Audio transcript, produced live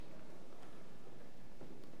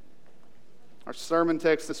Our sermon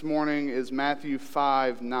text this morning is Matthew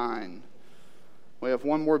 5:9. We have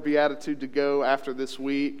one more beatitude to go after this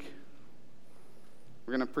week.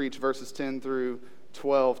 We're going to preach verses 10 through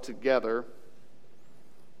 12 together.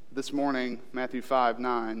 This morning, Matthew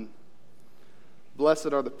 5:9.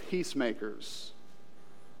 Blessed are the peacemakers,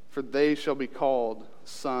 for they shall be called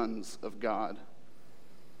sons of God.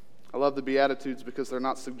 I love the Beatitudes because they're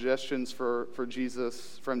not suggestions from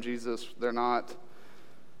Jesus. They're not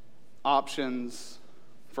options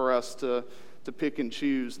for us to pick and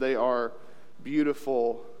choose. They are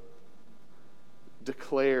beautiful,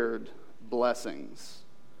 declared blessings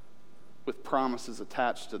with promises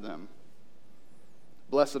attached to them.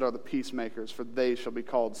 Blessed are the peacemakers, for they shall be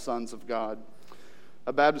called sons of God.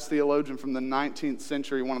 A Baptist theologian from the 19th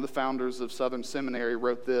century, one of the founders of Southern Seminary,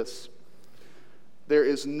 wrote this: "There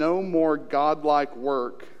is no more godlike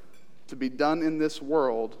work to be done in this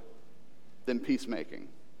world than peacemaking."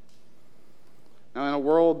 Now, in a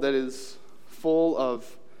world that is full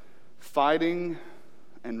of fighting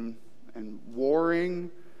and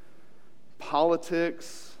warring,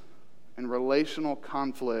 politics, and relational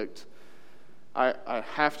conflict, I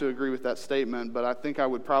have to agree with that statement, but I think I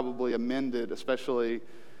would probably amend it, especially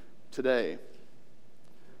today.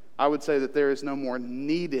 I would say that there is no more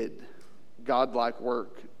needed godlike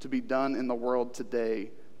work to be done in the world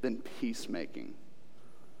today than peacemaking.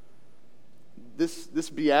 This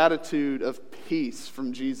beatitude of peace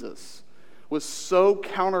from Jesus was so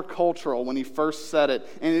countercultural when he first said it,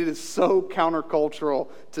 and it is so countercultural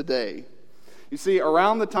today. You see,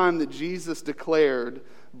 around the time that Jesus declared,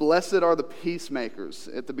 "Blessed are the peacemakers,"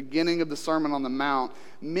 at the beginning of the Sermon on the Mount,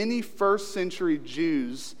 many first century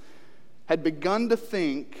Jews had begun to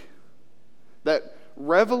think that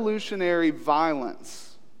revolutionary violence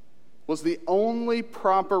was the only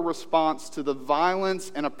proper response to the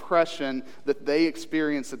violence and oppression that they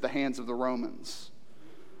experienced at the hands of the Romans.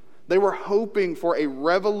 They were hoping for a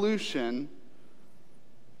revolution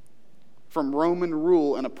from Roman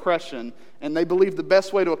rule and oppression, and they believed the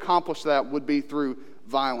best way to accomplish that would be through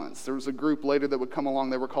violence. There was a group later that would come along,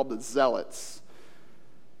 they were called the Zealots.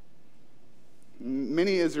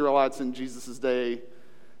 Many Israelites in Jesus' day,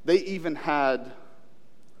 they even had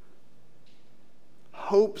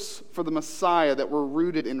hopes for the Messiah that were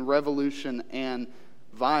rooted in revolution and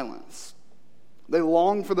violence. They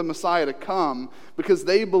longed for the Messiah to come because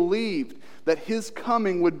they believed that his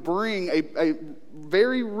coming would bring a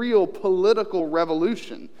very real political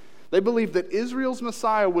revolution. They believed that Israel's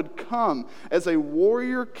Messiah would come as a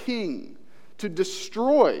warrior king to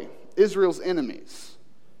destroy Israel's enemies,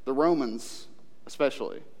 the Romans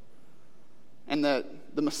especially, and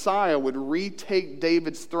that the Messiah would retake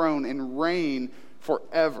David's throne and reign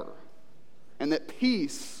forever, and that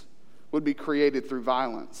peace would be created through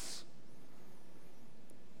violence.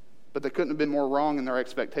 But they couldn't have been more wrong in their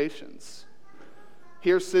expectations.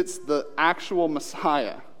 Here sits the actual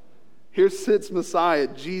Messiah. Here sits Messiah,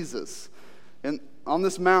 Jesus, and on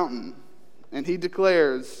this mountain, and he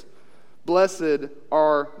declares, "Blessed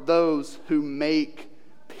are those who make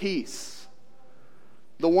peace."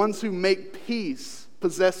 The ones who make peace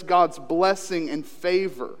possess God's blessing and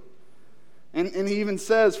favor. And he even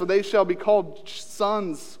says, "For they shall be called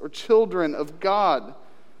sons or children of God."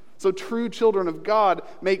 So true children of God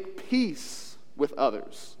make peace with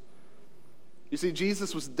others. You see,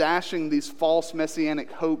 Jesus was dashing these false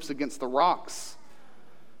messianic hopes against the rocks.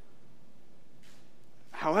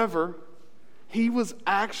 However, he was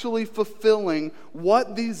actually fulfilling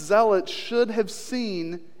what these zealots should have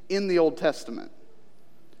seen in the Old Testament.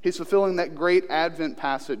 He's fulfilling that great Advent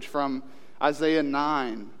passage from Isaiah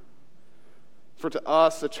 9. "For to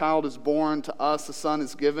us a child is born, to us a son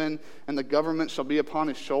is given, and the government shall be upon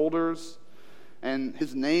his shoulders. And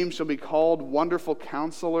his name shall be called Wonderful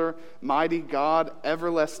Counselor, Mighty God,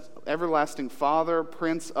 Everlasting Father,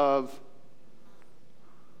 Prince of..."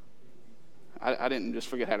 I didn't just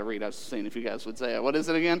forget how to read. I was seeing if you guys would say it. What is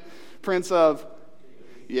it again? Prince of...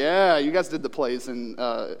 Yeah, you guys did the plays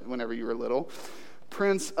whenever you were little.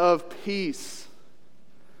 "Prince of Peace."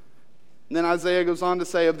 And then Isaiah goes on to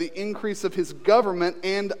say, "Of the increase of his government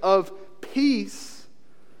and of peace,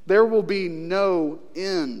 there will be no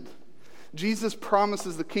end." Jesus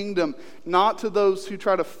promises the kingdom not to those who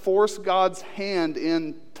try to force God's hand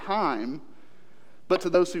in time, but to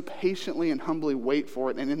those who patiently and humbly wait for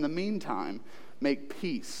it, and in the meantime, make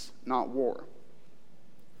peace, not war.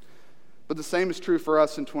 But the same is true for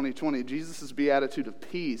us in 2020. Jesus' beatitude of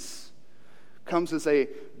peace comes as a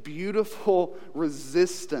beautiful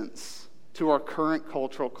resistance to our current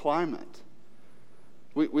cultural climate.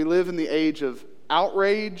 We live in the age of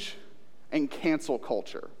outrage and cancel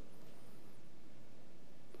culture.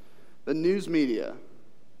 The news media,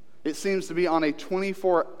 it seems to be on a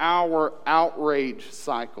 24-hour outrage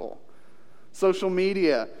cycle. Social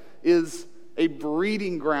media is a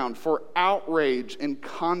breeding ground for outrage and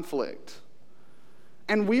conflict.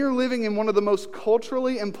 And we are living in one of the most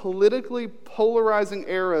culturally and politically polarizing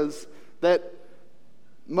eras that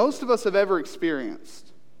most of us have ever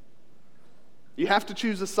experienced. You have to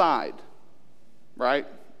choose a side, right?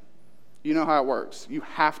 You know how it works. You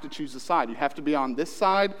have to choose a side. You have to be on this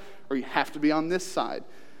side or you have to be on this side.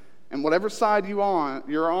 And whatever side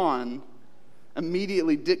you're on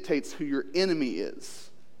immediately dictates who your enemy is.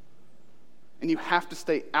 And you have to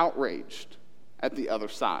stay outraged at the other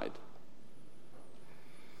side.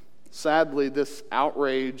 Sadly, this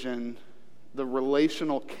outrage and the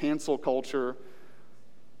relational cancel culture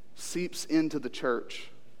seeps into the church.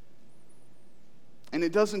 And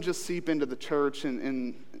it doesn't just seep into the church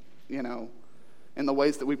in the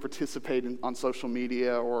ways that we participate on social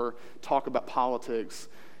media or talk about politics.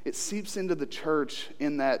 It seeps into the church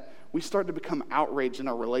in that we start to become outraged in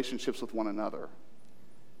our relationships with one another.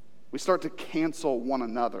 We start to cancel one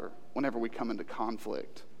another whenever we come into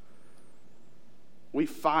conflict. We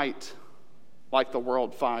fight like the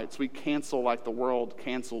world fights. We cancel like the world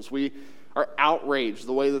cancels. We are outraged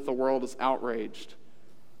the way that the world is outraged.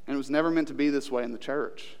 And it was never meant to be this way in the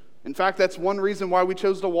church. In fact, that's one reason why we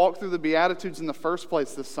chose to walk through the Beatitudes in the first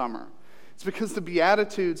place this summer. It's because the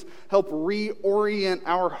Beatitudes help reorient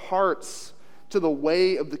our hearts to the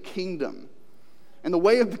way of the kingdom. And the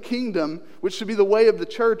way of the kingdom, which should be the way of the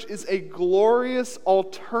church, is a glorious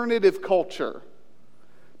alternative culture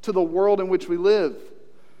to the world in which we live.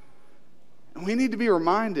 And we need to be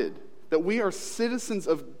reminded that we are citizens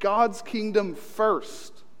of God's kingdom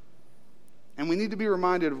first. And we need to be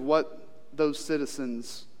reminded of what those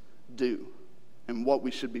citizens do and what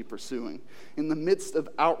we should be pursuing. In the midst of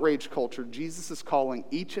outrage culture, Jesus is calling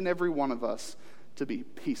each and every one of us to be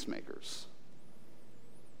peacemakers.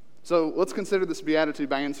 So let's consider this beatitude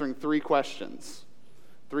by answering three questions.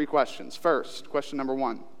 First, question number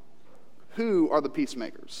 1. Who are the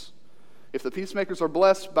peacemakers? If the peacemakers are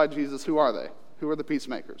blessed by Jesus, who are they? Who are the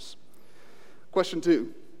peacemakers? Question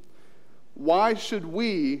 2. Why should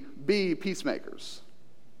we be peacemakers?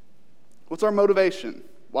 What's our motivation?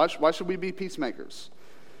 Why should we be peacemakers?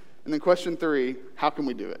 And then question 3, how can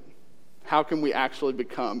we do it? How can we actually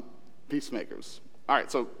become peacemakers? All right,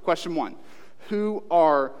 so question 1. Who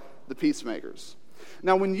are the peacemakers?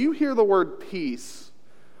 Now, when you hear the word peace,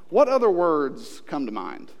 what other words come to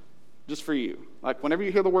mind? Just for you. Like, whenever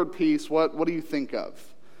you hear the word peace, what do you think of?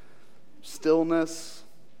 Stillness,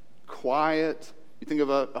 quiet. You think of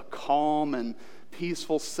a calm and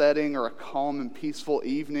peaceful setting or a calm and peaceful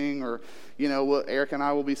evening, or, Eric and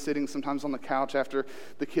I will be sitting sometimes on the couch after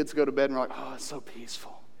the kids go to bed and we're like, oh, it's so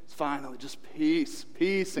peaceful. It's finally just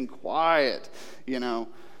peace and quiet,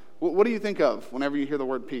 What do you think of whenever you hear the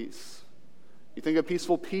word peace? You think of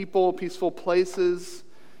peaceful people, peaceful places.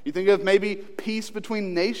 You think of maybe peace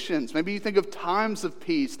between nations. Maybe you think of times of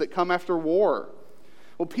peace that come after war.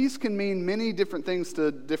 Well, peace can mean many different things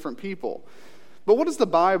to different people. But what does the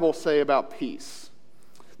Bible say about peace?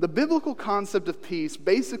 The biblical concept of peace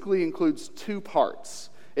basically includes two parts.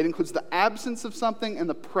 It includes the absence of something and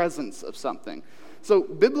the presence of something. So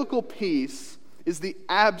biblical peace is the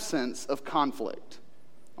absence of conflict,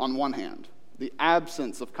 on one hand. The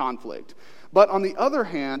absence of conflict. But on the other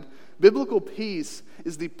hand, biblical peace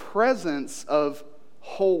is the presence of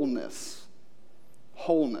wholeness.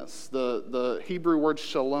 Wholeness, the Hebrew word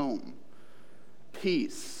shalom.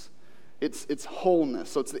 Peace. It's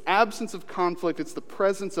wholeness. So it's the absence of conflict. It's the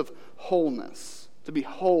presence of wholeness. To be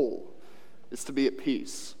whole is to be at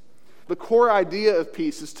peace. The core idea of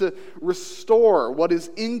peace is to restore what is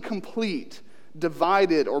incomplete,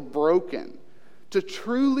 divided, or broken. To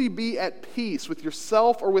truly be at peace with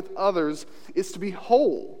yourself or with others is to be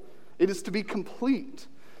whole. It is to be complete.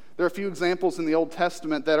 There are a few examples in the Old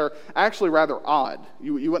Testament that are actually rather odd.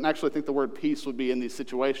 You wouldn't actually think the word peace would be in these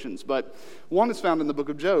situations, but one is found in the book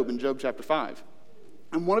of Job, in Job chapter 5.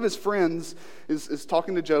 And one of his friends is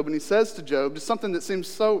talking to Job, and he says to Job, just something that seems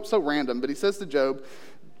so random, but he says to Job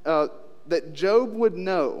that Job would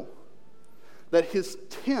know that his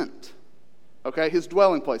tent, his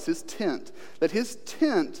dwelling place, his tent, that his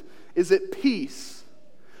tent is at peace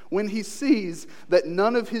when he sees that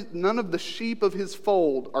none of the sheep of his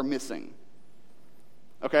fold are missing.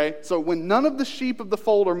 Okay? So when none of the sheep of the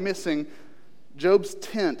fold are missing, Job's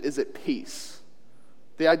tent is at peace.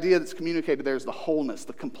 The idea that's communicated there is the wholeness,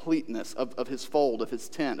 the completeness of his fold, of his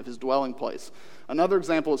tent, of his dwelling place. Another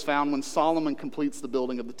example is found when Solomon completes the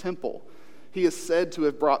building of the temple. he is said to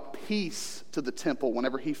have brought peace to the temple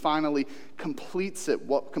whenever he finally completes it,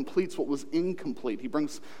 completes what was incomplete. He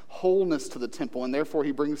brings wholeness to the temple, and therefore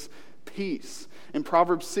he brings peace. In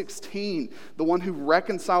Proverbs 16, the one who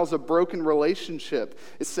reconciles a broken relationship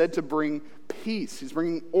is said to bring peace. He's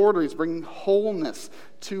bringing order, he's bringing wholeness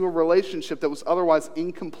to a relationship that was otherwise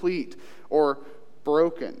incomplete or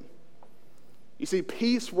broken. You see,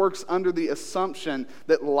 peace works under the assumption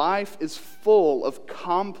that life is full of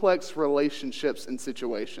complex relationships and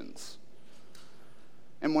situations.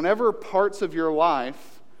 And whenever parts of your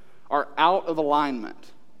life are out of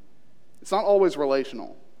alignment, it's not always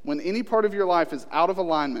relational. When any part of your life is out of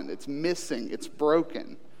alignment, it's missing, it's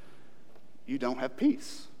broken, you don't have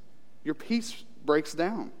peace. Your peace breaks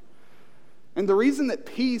down. And the reason that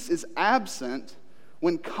peace is absent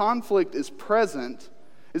when conflict is present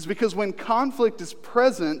is because when conflict is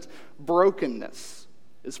present, brokenness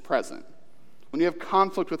is present. When you have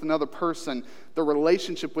conflict with another person, the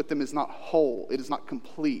relationship with them is not whole. It is not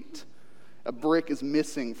complete. A brick is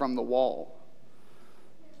missing from the wall.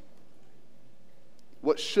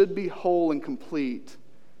 What should be whole and complete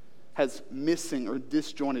has missing or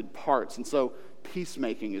disjointed parts, and so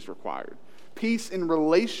peacemaking is required. Peace in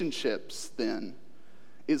relationships, then,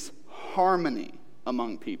 is harmony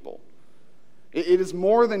among people. It is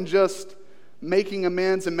more than just making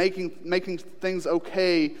amends and making things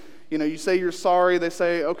okay. You know, you say you're sorry, they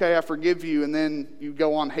say, okay, I forgive you, and then you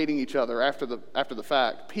go on hating each other after the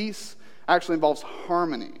fact. Peace actually involves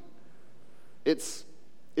harmony. It's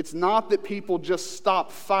not that people just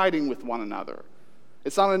stop fighting with one another.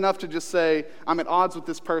 It's not enough to just say, I'm at odds with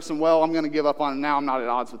this person, well, I'm going to give up on it now, I'm not at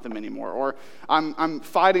odds with them anymore. Or I'm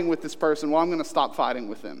fighting with this person, well, I'm going to stop fighting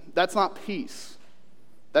with them. That's not peace.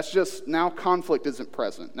 That's just, now conflict isn't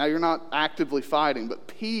present. Now you're not actively fighting, but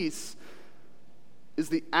peace is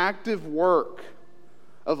the active work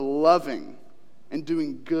of loving and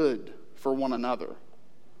doing good for one another.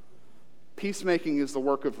 Peacemaking is the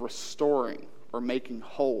work of restoring or making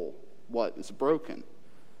whole what is broken.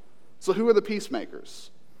 So who are the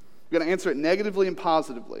peacemakers? We're going to answer it negatively and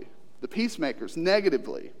positively. The peacemakers,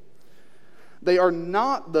 negatively, they are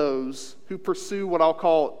not those who pursue what I'll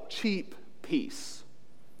call cheap peace.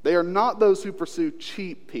 They are not those who pursue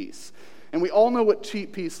cheap peace. And we all know what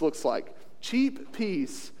cheap peace looks like. Cheap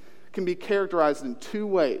peace can be characterized in two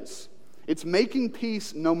ways. It's making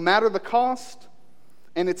peace no matter the cost,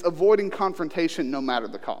 and it's avoiding confrontation no matter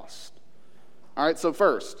the cost. All right, so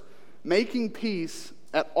first, making peace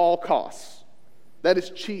at all costs. That is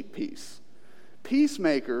cheap peace.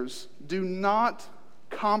 Peacemakers do not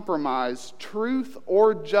compromise truth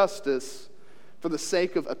or justice for the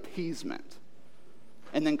sake of appeasement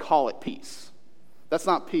and then call it peace. That's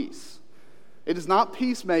not peace. It is not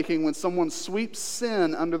peacemaking when someone sweeps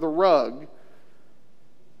sin under the rug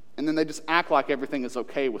and then they just act like everything is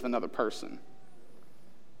okay with another person.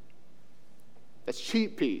 That's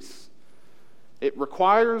cheap peace. It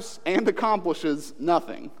requires and accomplishes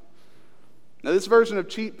nothing. Now, this version of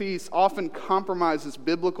cheap peace often compromises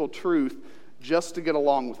biblical truth just to get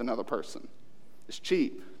along with another person. It's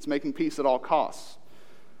cheap. It's making peace at all costs.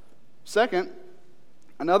 Second,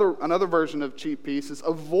 another version of cheap peace is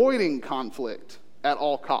avoiding conflict at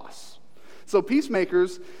all costs. So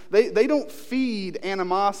peacemakers, they don't feed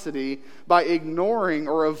animosity by ignoring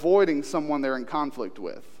or avoiding someone they're in conflict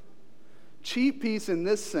with. Cheap peace in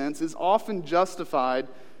this sense is often justified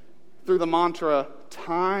through the mantra,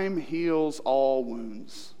 time heals all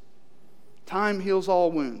wounds. Time heals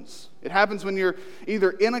all wounds. It happens when you're either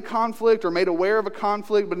in a conflict or made aware of a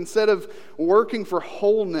conflict, but instead of working for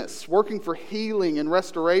wholeness, working for healing and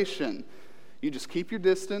restoration, you just keep your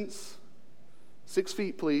distance. 6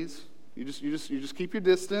 feet, please. You just keep your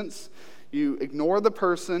distance. You ignore the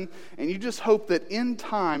person, and you just hope that in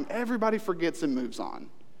time everybody forgets and moves on.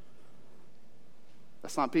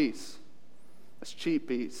 That's not peace. That's cheap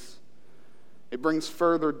peace. It brings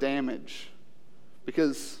further damage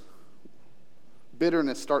because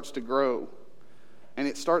bitterness starts to grow. And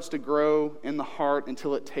it starts to grow in the heart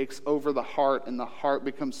until it takes over the heart, and the heart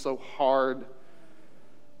becomes so hard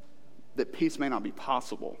that peace may not be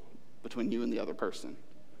possible between you and the other person.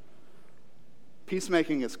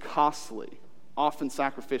 Peacemaking is costly, often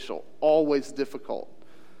sacrificial, always difficult.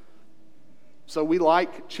 So we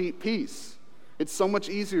like cheap peace. It's so much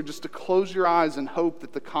easier just to close your eyes and hope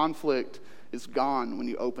that the conflict is gone when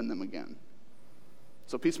you open them again.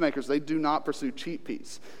 So peacemakers, they do not pursue cheap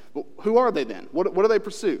peace. But who are they then? What do they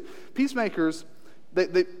pursue? Peacemakers,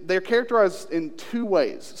 they're characterized in 2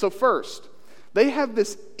 ways. So first, they have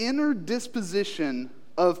this inner disposition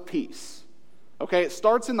of peace. Okay, it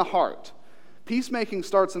starts in the heart. Peacemaking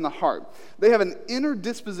starts in the heart. They have an inner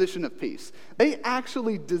disposition of peace. They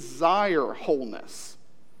actually desire wholeness.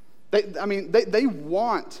 They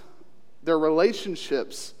want their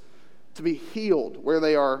relationships to be healed where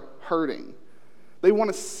they are hurting. They want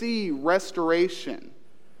to see restoration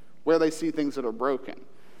where they see things that are broken.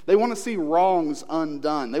 They want to see wrongs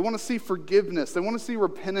undone. They want to see forgiveness. They want to see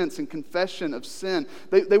repentance and confession of sin.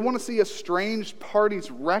 They want to see estranged parties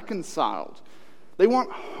reconciled. They want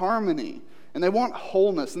harmony and they want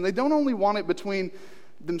wholeness. And they don't only want it between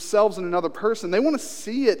themselves and another person. They want to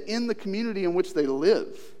see it in the community in which they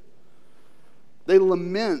live. They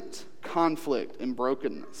lament conflict and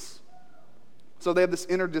brokenness. So they have this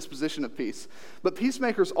inner disposition of peace. But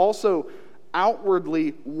peacemakers also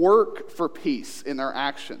outwardly work for peace in their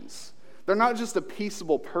actions. They're not just a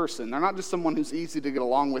peaceable person. They're not just someone who's easy to get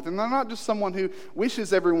along with. And they're not just someone who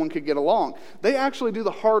wishes everyone could get along. They actually do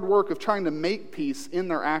the hard work of trying to make peace in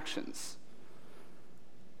their actions.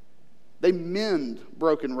 They mend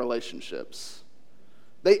broken relationships.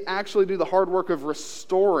 They actually do the hard work of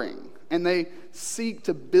restoring. And they seek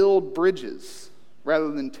to build bridges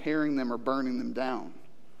rather than tearing them or burning them down.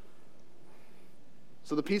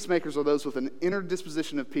 So the peacemakers are those with an inner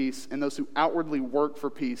disposition of peace and those who outwardly work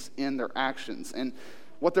for peace in their actions. And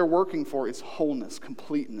what they're working for is wholeness,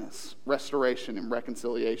 completeness, restoration, and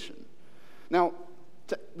reconciliation. Now,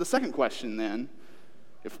 the second question then,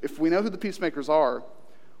 if we know who the peacemakers are,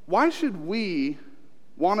 why should we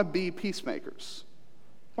want to be peacemakers?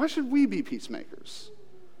 Why should we be peacemakers?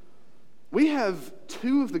 We have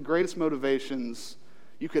two of the greatest motivations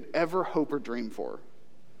you could ever hope or dream for.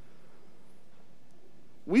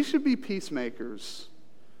 We should be peacemakers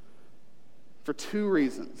for two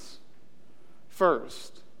reasons.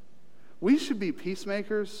 First, we should be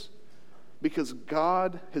peacemakers because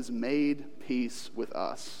God has made peace with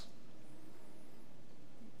us.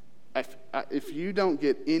 If you don't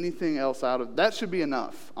get anything else out of that, should be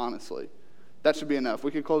enough, honestly. That should be enough.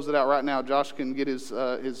 We could close it out right now. Josh can get his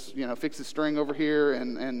fix his string over here,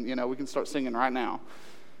 and we can start singing right now.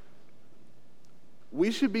 We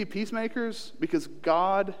should be peacemakers because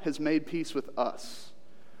God has made peace with us.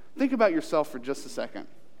 Think about yourself for just a second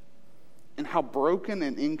and how broken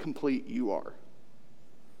and incomplete you are.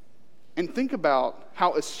 And think about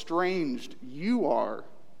how estranged you are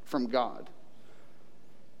from God.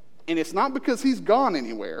 And it's not because he's gone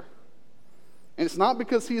anywhere. And it's not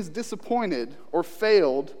because he is disappointed or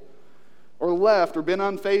failed or left or been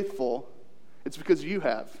unfaithful. It's because you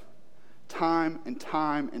have. Time and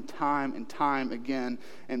time and time and time again.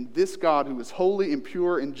 And this God who is holy and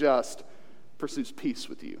pure and just pursues peace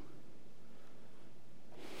with you.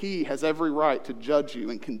 He has every right to judge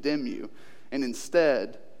you and condemn you. And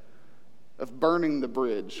instead of burning the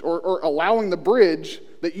bridge or allowing the bridge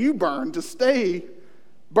that you burned to stay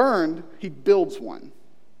burned, he builds one.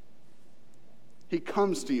 He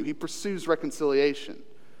comes to you. He pursues reconciliation.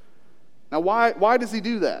 Now, why does he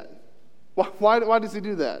do that? Why does he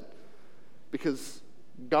do that? Because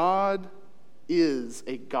God is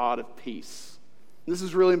a God of peace. This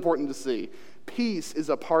is really important to see. Peace is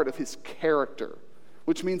a part of his character,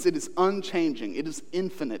 which means it is unchanging, it is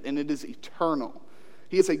infinite, and it is eternal.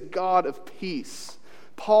 He is a God of peace.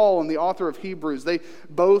 Paul and the author of Hebrews, they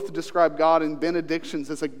both describe God in benedictions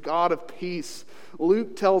as a God of peace.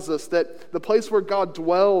 Luke tells us that the place where God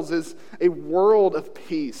dwells is a world of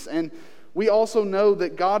peace. And we also know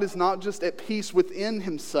that God is not just at peace within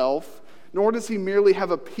himself, nor does he merely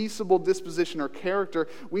have a peaceable disposition or character.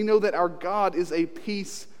 We know that our God is a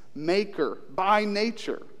peacemaker by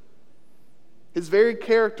nature. His very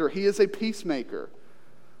character, he is a peacemaker.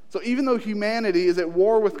 So even though humanity is at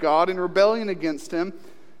war with God in rebellion against him,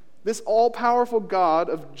 this all-powerful God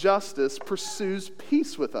of justice pursues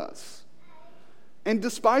peace with us. And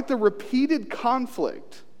despite the repeated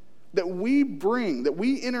conflict that we bring, that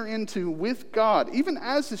we enter into with God, even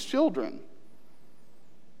as his children,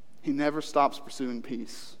 he never stops pursuing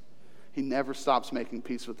peace. He never stops making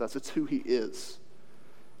peace with us. It's who he is.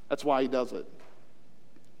 That's why he does it.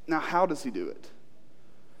 Now, how does he do it?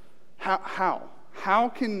 How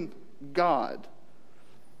can God,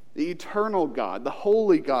 the eternal God, the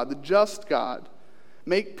holy God, the just God,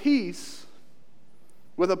 make peace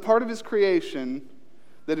with a part of his creation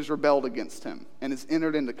that has rebelled against him and has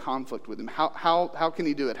entered into conflict with him? How can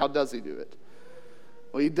he do it? How does he do it?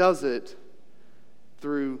 Well, he does it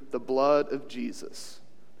through the blood of Jesus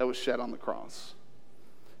that was shed on the cross.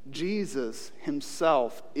 Jesus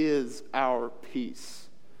himself is our peace.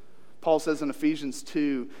 Paul says in Ephesians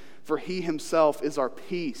 2, "For he himself is our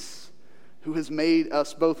peace, who has made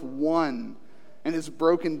us both one and has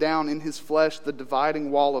broken down in his flesh the dividing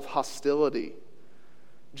wall of hostility."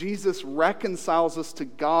 Jesus reconciles us to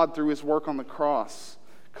God through his work on the cross.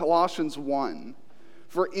 Colossians 1.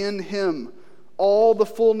 For in him all the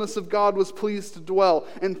fullness of God was pleased to dwell,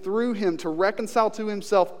 and through him to reconcile to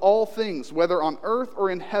himself all things, whether on earth or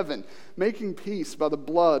in heaven, making peace by the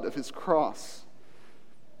blood of his cross.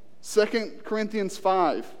 2 Corinthians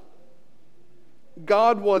 5.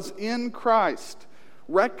 God was in Christ,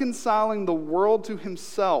 reconciling the world to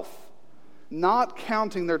himself, not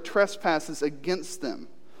counting their trespasses against them.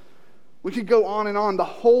 We could go on and on. The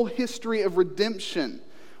whole history of redemption,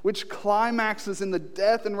 which climaxes in the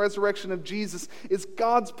death and resurrection of Jesus, is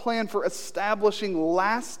God's plan for establishing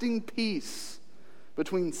lasting peace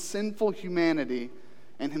between sinful humanity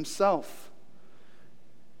and himself.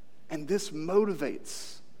 And this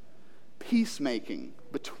motivates peacemaking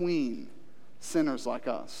between sinners like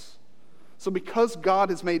us. So because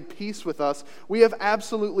God has made peace with us, we have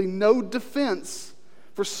absolutely no defense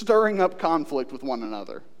for stirring up conflict with one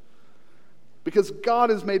another. Because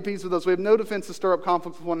God has made peace with us, we have no defense to stir up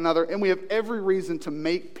conflict with one another, and we have every reason to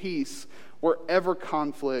make peace wherever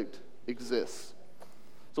conflict exists.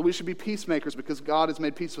 So we should be peacemakers because God has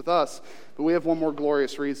made peace with us, but we have one more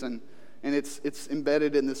glorious reason, and it's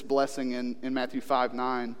embedded in this blessing in Matthew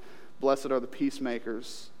 5:9. Blessed are the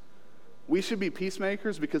peacemakers. We should be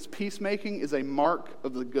peacemakers because peacemaking is a mark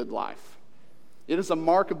of the good life. It is a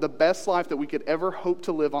mark of the best life that we could ever hope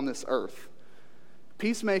to live on this earth.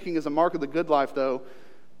 Peacemaking is a mark of the good life, though,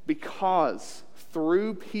 because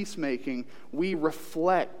through peacemaking, we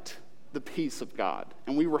reflect the peace of God,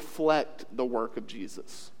 and we reflect the work of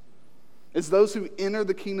Jesus. As those who enter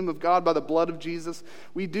the kingdom of God by the blood of Jesus,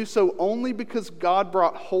 we do so only because God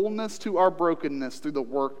brought wholeness to our brokenness through the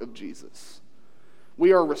work of Jesus.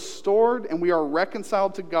 We are restored and we are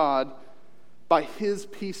reconciled to God by his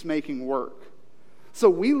peacemaking work. So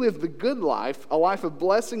we live the good life, a life of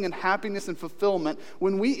blessing and happiness and fulfillment,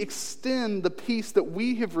 when we extend the peace that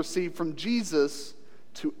we have received from Jesus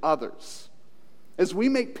to others. As we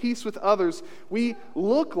make peace with others, we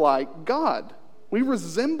look like God. We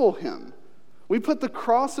resemble him. We put the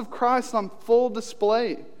cross of Christ on full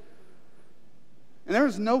display. And there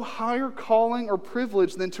is no higher calling or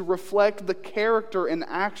privilege than to reflect the character and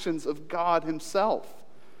actions of God himself.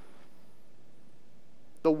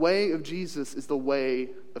 The way of Jesus is the way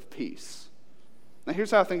of peace. Now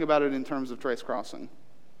here's how I think about it in terms of Trace Crossing.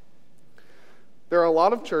 There are a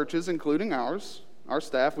lot of churches, including ours, our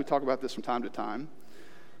staff, we talk about this from time to time.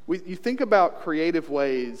 You think about creative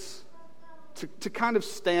ways to kind of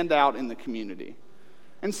stand out in the community.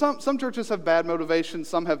 And some churches have bad motivations,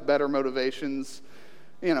 some have better motivations.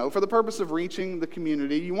 You know, for the purpose of reaching the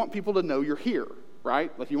community, you want people to know you're here,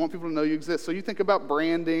 right? Like you want people to know you exist. So you think about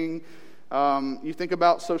branding, you think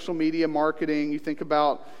about social media marketing, you think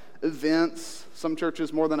about events. Some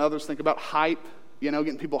churches more than others think about hype,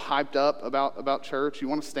 getting people hyped up about church. You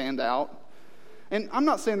want to stand out. And I'm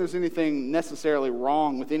not saying there's anything necessarily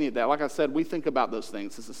wrong with any of that. Like I said, we think about those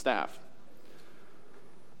things as a staff.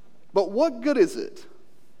 But what good is it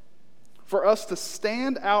for us to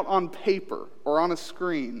stand out on paper or on a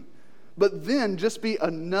screen, but then just be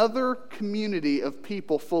another community of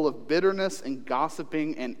people full of bitterness and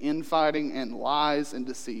gossiping and infighting and lies and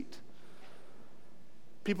deceit?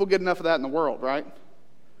 People get enough of that in the world, right?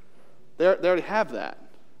 They already have that.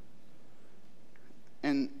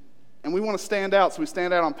 And we want to stand out, so we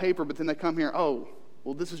stand out on paper, but then they come here, oh,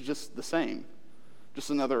 well, this is just the same. Just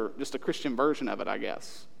a Christian version of it, I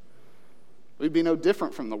guess. We'd be no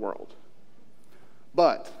different from the world.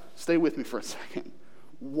 But, stay with me for a second.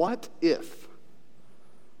 What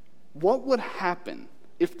would happen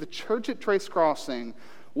if the church at Trace Crossing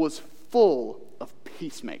was full of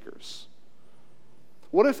peacemakers?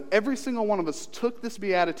 What if every single one of us took this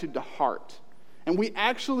beatitude to heart, and we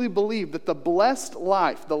actually believe that the blessed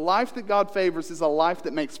life, the life that God favors, is a life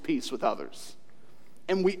that makes peace with others?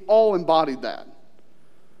 And we all embodied that.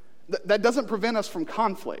 That doesn't prevent us from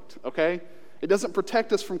conflict, okay? It doesn't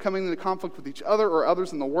protect us from coming into conflict with each other or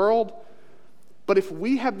others in the world. But if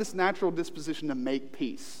we have this natural disposition to make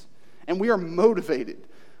peace, and we are motivated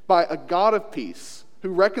by a God of peace who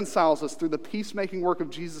reconciles us through the peacemaking work of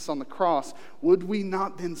Jesus on the cross, would we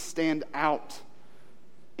not then stand out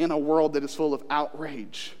in a world that is full of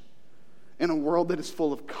outrage, in a world that is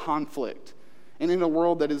full of conflict, and in a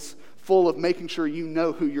world that is full of making sure you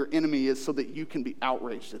know who your enemy is so that you can be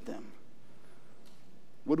outraged at them?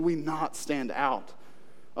 Would we not stand out?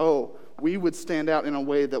 Oh, we would stand out in a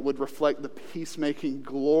way that would reflect the peacemaking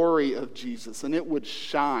glory of Jesus, and it would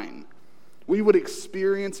shine. We would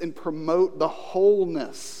experience and promote the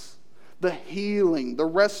wholeness, the healing, the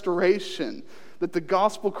restoration that the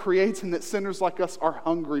gospel creates and that sinners like us are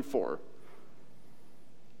hungry for.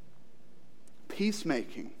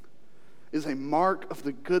 peacemaking is a mark of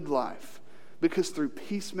the good life, because through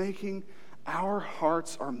peacemaking, our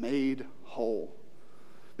hearts are made whole.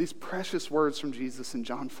 These precious words from Jesus in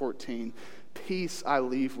John 14, peace I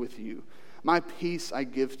leave with you, my peace I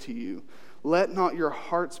give to you. Let not your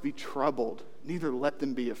hearts be troubled, neither let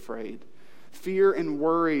them be afraid. Fear and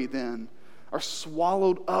worry, then, are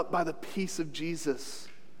swallowed up by the peace of Jesus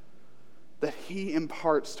that he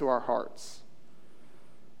imparts to our hearts.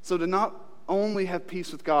 So to not only have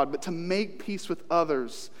peace with God, but to make peace with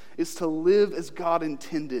others is to live as God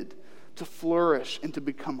intended, to flourish and to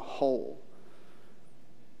become whole.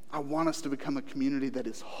 I want us to become a community that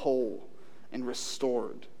is whole and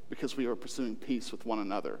restored because we are pursuing peace with one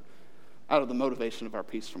another out of the motivation of our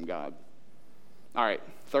peace from God. All right,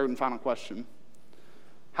 third and final question.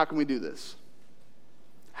 How can we do this?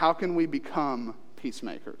 How can we become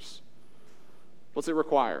peacemakers? What's it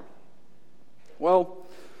require? Well,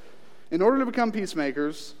 in order to become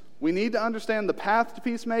peacemakers, we need to understand the path to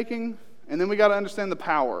peacemaking, and then we got to understand the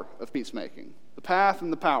power of peacemaking. The path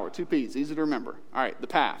and the power, 2 P's, easy to remember. All right, the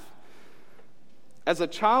path. As a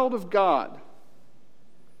child of God,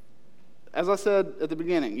 as I said at the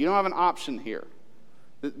beginning, you don't have an option here.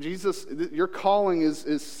 Jesus, your calling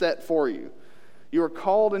is set for you. You are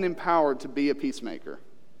called and empowered to be a peacemaker.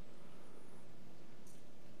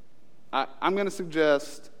 I'm going to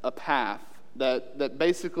suggest a path that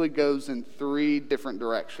basically goes in 3 different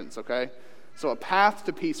directions, okay? So a path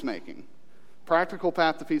to peacemaking, practical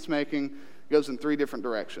path to peacemaking, goes in 3 different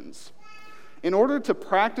directions. In order to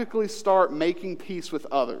practically start making peace with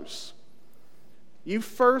others, you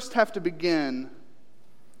first have to begin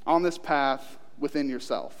on this path within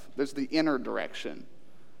yourself. There's the inner direction.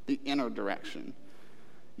 The inner direction.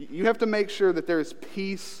 You have to make sure that there is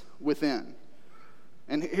peace within.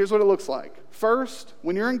 And here's what it looks like. First,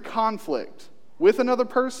 when you're in conflict with another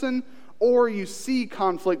person, or you see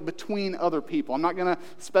conflict between other people, I'm not going to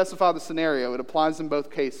specify the scenario, it applies in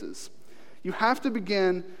both cases. You have to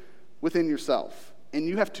begin within yourself, and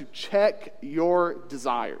you have to check your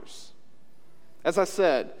desires. As I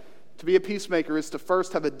said, to be a peacemaker is to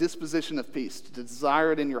first have a disposition of peace, to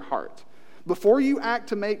desire it in your heart. Before you act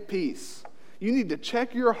to make peace, you need to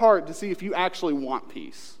check your heart to see if you actually want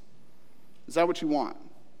peace. Is that what you want?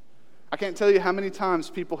 I can't tell you how many times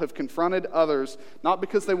people have confronted others, not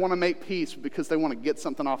because they want to make peace, but because they want to get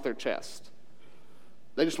something off their chest.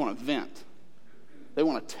 They just want to vent. They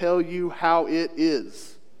want to tell you how it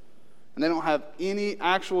is. And they don't have any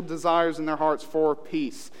actual desires in their hearts for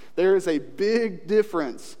peace. There is a big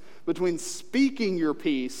difference between speaking your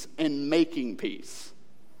peace and making peace.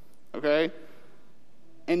 Okay?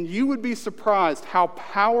 And you would be surprised how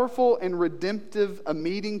powerful and redemptive a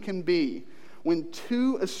meeting can be when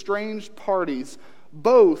 2 estranged parties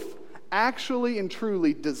both actually and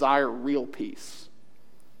truly desire real peace.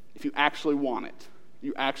 If you actually want it,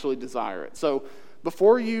 you actually desire it. So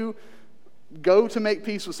before you go to make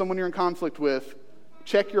peace with someone you're in conflict with,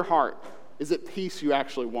 check your heart. Is it peace you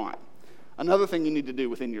actually want? Another thing you need to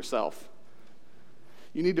do within yourself,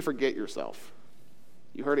 you need to forget yourself.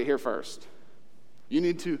 You heard it here first. You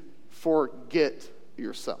need to forget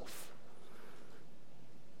yourself.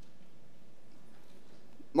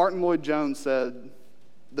 Martin Lloyd-Jones said,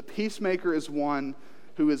 "The peacemaker is one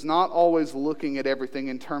who is not always looking at everything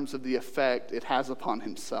in terms of the effect it has upon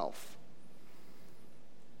himself."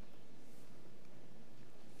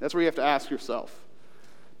 That's where you have to ask yourself,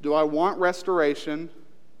 do I want restoration?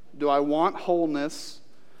 Do I want wholeness?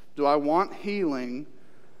 Do I want healing?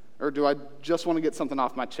 Or do I just want to get something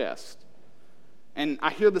off my chest? And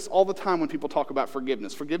I hear this all the time when people talk about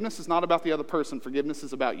forgiveness. Forgiveness is not about the other person. Forgiveness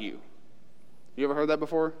is about you. You ever heard that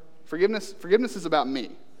before? Forgiveness is about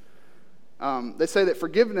me. They say that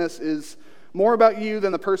forgiveness is more about you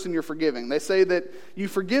than the person you're forgiving. They say that you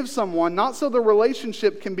forgive someone not so the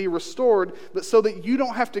relationship can be restored, but so that you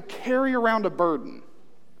don't have to carry around a burden.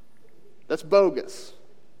 That's bogus.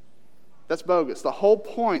 That's bogus. The whole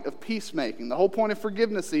point of peacemaking, the whole point of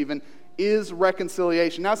forgiveness even, is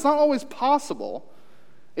reconciliation. Now, it's not always possible.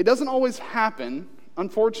 It doesn't always happen,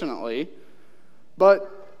 unfortunately,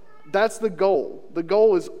 but that's the goal. The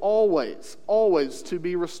goal is always, always to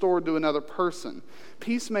be restored to another person.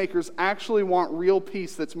 Peacemakers actually want real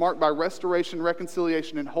peace that's marked by restoration,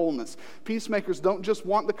 reconciliation, and wholeness. Peacemakers don't just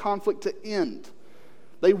want the conflict to end.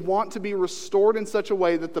 They want to be restored in such a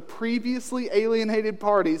way that the previously alienated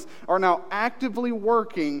parties are now actively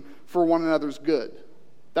working for one another's good.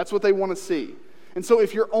 That's what they want to see. And so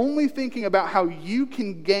if you're only thinking about how you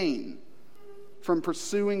can gain from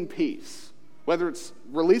pursuing peace, Whether it's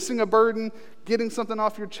releasing a burden, getting something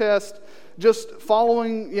off your chest, just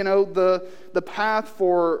following, the path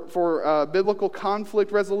for biblical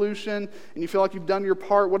conflict resolution, and you feel like you've done your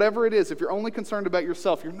part, whatever it is, if you're only concerned about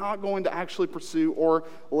yourself, you're not going to actually pursue or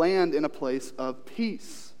land in a place of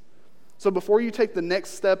peace. So before you take the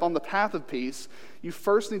next step on the path of peace, you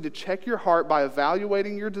first need to check your heart by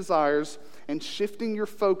evaluating your desires and shifting your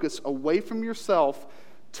focus away from yourself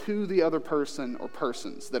to the other person or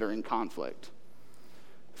persons that are in conflict.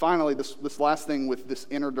 Finally, this last thing with this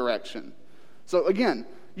inner direction. So again,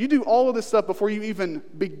 you do all of this stuff before you even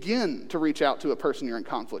begin to reach out to a person you're in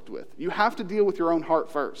conflict with. You have to deal with your own heart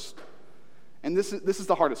first. And this is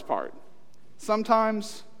the hardest part.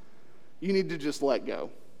 Sometimes you need to just let go.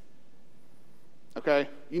 Okay?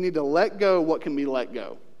 You need to let go what can be let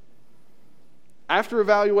go. After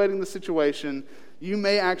evaluating the situation, you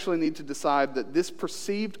may actually need to decide that this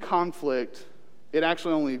perceived conflict, it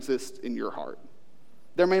actually only exists in your heart.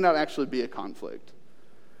 There may not actually be a conflict.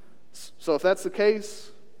 So if that's the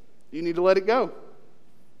case, you need to let it go.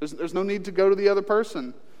 There's no need to go to the other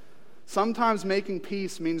person. Sometimes making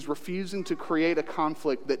peace means refusing to create a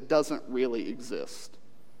conflict that doesn't really exist.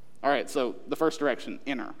 All right, so the first direction,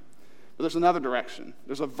 inner. But there's another direction.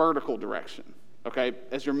 There's a vertical direction, okay?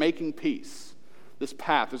 As you're making peace, this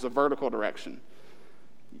path, there's a vertical direction.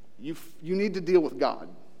 You need to deal with God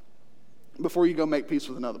before you go make peace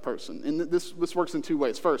with another person. And this works in two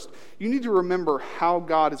ways. First, you need to remember how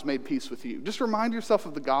God has made peace with you. Just remind yourself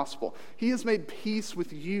of the gospel. He has made peace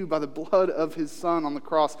with you by the blood of his Son on the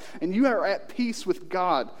cross, and you are at peace with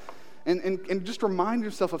God. And just remind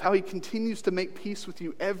yourself of how he continues to make peace with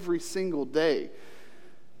you every single day.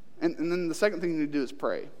 And then the second thing you need to do is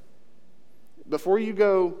pray. Before you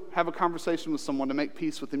go have a conversation with someone to make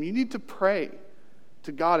peace with them, you need to pray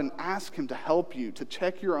to God and ask him to help you, to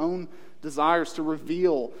check your own desires, to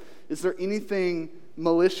reveal, is there anything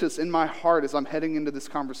malicious in my heart as I'm heading into this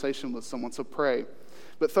conversation with someone? So pray.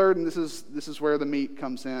 But third, and this is where the meat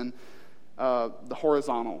comes in, the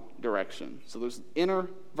horizontal direction. So there's inner,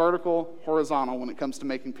 vertical, horizontal when it comes to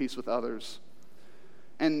making peace with others.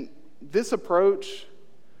 And this approach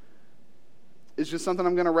is just something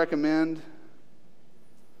I'm going to recommend.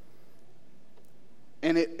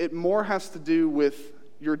 And it more has to do with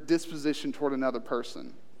your disposition toward another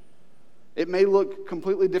person. It may look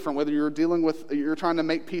completely different whether you're trying to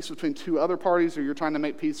make peace between two other parties or you're trying to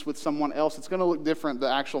make peace with someone else. It's going to look different, the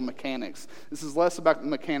actual mechanics. This is less about the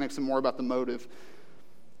mechanics and more about the motive.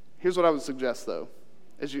 Here's what I would suggest, though.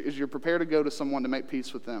 As you're prepared to go to someone to make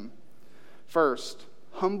peace with them, first,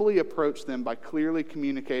 humbly approach them by clearly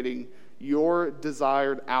communicating your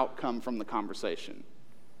desired outcome from the conversation.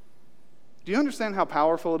 Do you understand how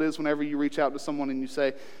powerful it is whenever you reach out to someone and you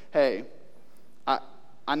say, hey,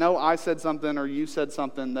 I know I said something or you said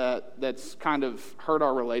something that's kind of hurt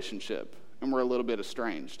our relationship and we're a little bit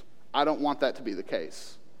estranged. I don't want that to be the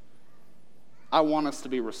case. I want us to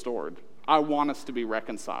be restored. I want us to be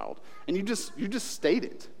reconciled. And you just state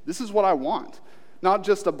it. This is what I want. Not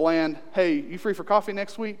just a bland, hey, you free for coffee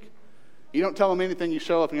next week? You don't tell them anything. You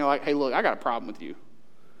show up and you're like, hey, look, I got a problem with you.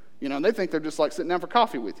 And they think they're just like sitting down for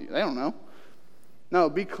coffee with you. They don't know. No,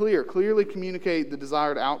 be clear. Clearly communicate the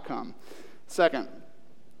desired outcome. Second,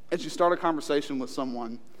 as you start a conversation with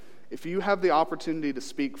someone, if you have the opportunity to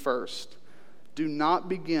speak first, do not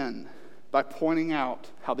begin by pointing out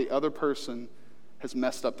how the other person has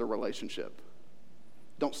messed up the relationship.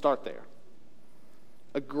 Don't start there.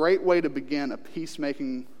 A great way to begin a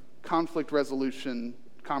peacemaking, conflict resolution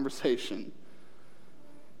conversation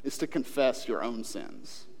is to confess your own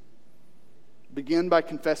sins. Begin by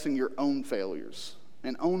confessing your own failures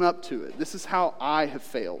and own up to it. This is how I have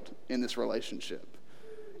failed in this relationship.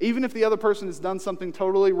 Even if the other person has done something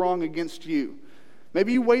totally wrong against you,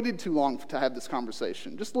 maybe you waited too long to have this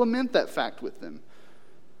conversation. Just lament that fact with them.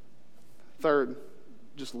 Third,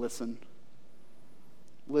 just listen.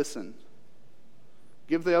 Listen.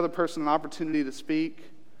 Give the other person an opportunity to speak,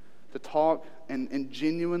 to talk, and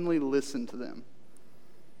genuinely listen to them.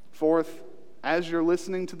 Fourth, as you're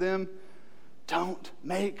listening to them, don't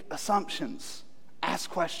make assumptions. Ask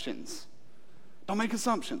questions. Don't make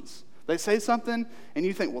assumptions. They say something, and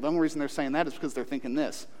you think, well, the only reason they're saying that is because they're thinking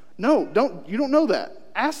this. No, you don't know that.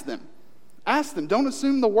 Ask them. Ask them. Don't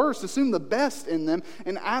assume the worst. Assume the best in them,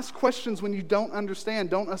 and ask questions when you don't understand.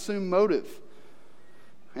 Don't assume motive.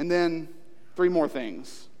 And then 3 more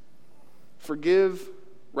things. Forgive,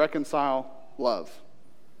 reconcile, love.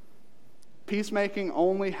 Peacemaking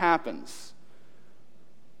only happens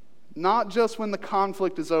not just when the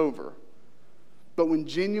conflict is over, but when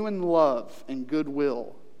genuine love and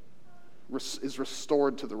goodwill is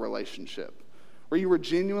restored to the relationship. where you are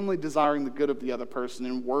genuinely desiring the good of the other person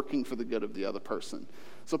and working for the good of the other person.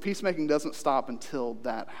 So peacemaking doesn't stop until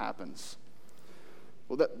that happens.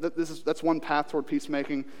 Well, that's one path toward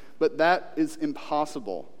peacemaking, but that is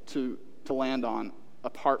impossible to land on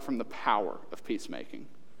apart from the power of peacemaking.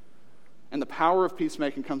 And the power of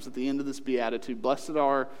peacemaking comes at the end of this beatitude. Blessed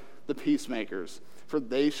are the peacemakers, for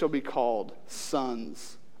they shall be called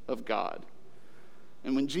sons of God.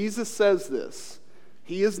 And when Jesus says this,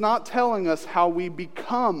 he is not telling us how we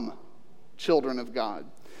become children of God.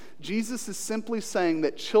 Jesus is simply saying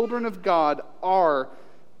that children of God are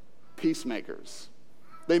peacemakers.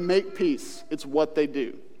 They make peace. It's what they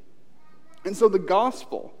do. And so the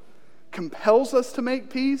gospel compels us to make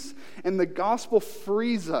peace, and the gospel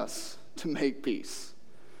frees us to make peace.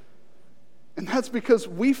 And that's because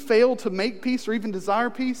we fail to make peace or even desire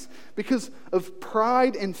peace because of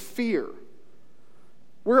pride and fear.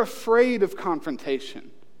 We're afraid of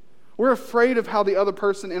confrontation. We're afraid of how the other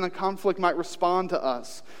person in a conflict might respond to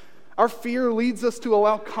us. Our fear leads us to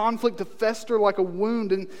allow conflict to fester like a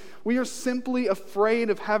wound, and we are simply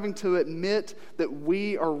afraid of having to admit that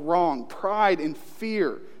we are wrong. Pride and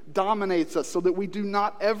fear dominates us so that we do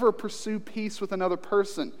not ever pursue peace with another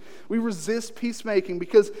person. We resist peacemaking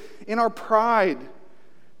because in our pride,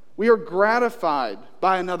 we are gratified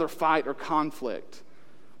by another fight or conflict.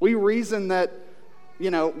 We reason that,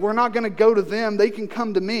 we're not going to go to them. They can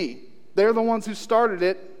come to me. They're the ones who started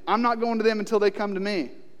it. I'm not going to them until they come to me.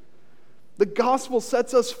 The gospel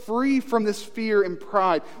sets us free from this fear and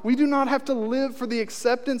pride. We do not have to live for the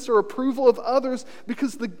acceptance or approval of others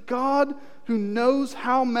because the God who knows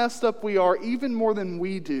how messed up we are, even more than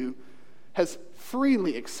we do, has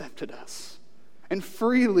freely accepted us and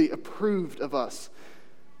freely approved of us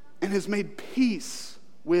and has made peace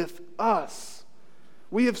with us.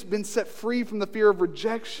 We have been set free from the fear of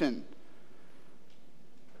rejection.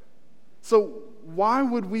 So why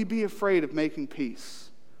would we be afraid of making peace?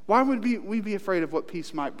 Why would we be afraid of what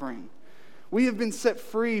peace might bring? We have been set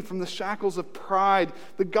free from the shackles of pride.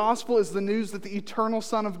 The gospel is the news that the eternal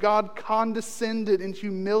Son of God condescended in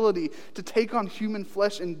humility to take on human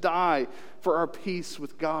flesh and die for our peace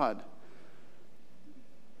with God.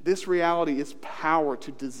 This reality is power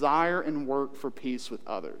to desire and work for peace with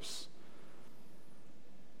others.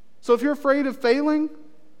 So if you're afraid of failing,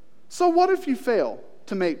 so what if you fail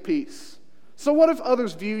to make peace? So what if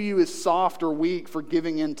others view you as soft or weak for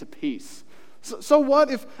giving in to peace? So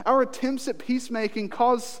what if our attempts at peacemaking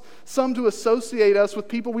cause some to associate us with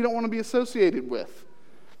people we don't want to be associated with?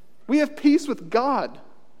 We have peace with God.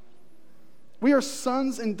 We are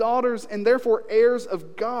sons and daughters and therefore heirs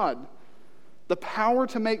of God. The power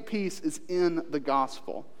to make peace is in the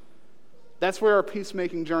gospel. That's where our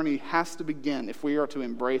peacemaking journey has to begin if we are to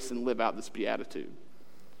embrace and live out this beatitude.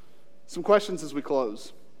 Some questions as we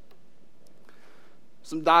close.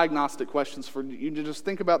 Some diagnostic questions for you to just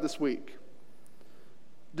think about this week.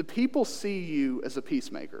 Do people see you as a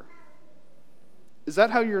peacemaker? Is that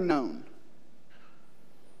how you're known?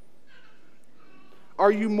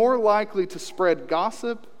 Are you more likely to spread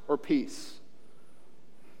gossip or peace?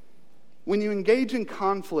 When you engage in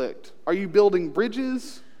conflict, are you building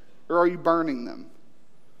bridges or are you burning them?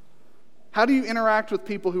 How do you interact with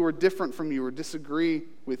people who are different from you or disagree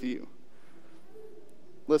with you?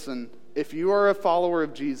 Listen, if you are a follower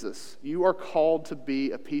of Jesus, you are called to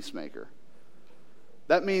be a peacemaker.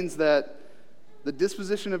 That means that the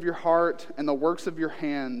disposition of your heart and the works of your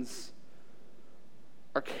hands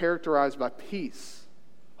are characterized by peace,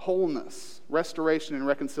 wholeness, restoration, and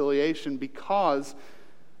reconciliation because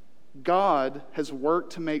God has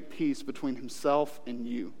worked to make peace between himself and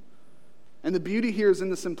you. And the beauty here is in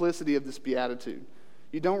the simplicity of this beatitude.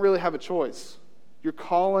 You don't really have a choice. Your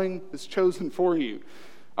calling is chosen for you.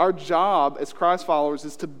 Our job as Christ followers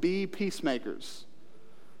is to be peacemakers.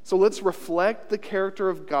 So let's reflect the character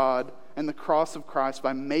of God and the cross of Christ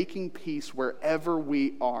by making peace wherever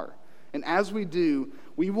we are. And as we do,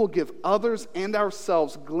 we will give others and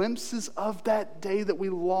ourselves glimpses of that day that we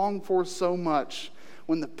long for so much,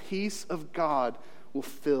 when the peace of God will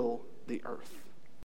fill the earth.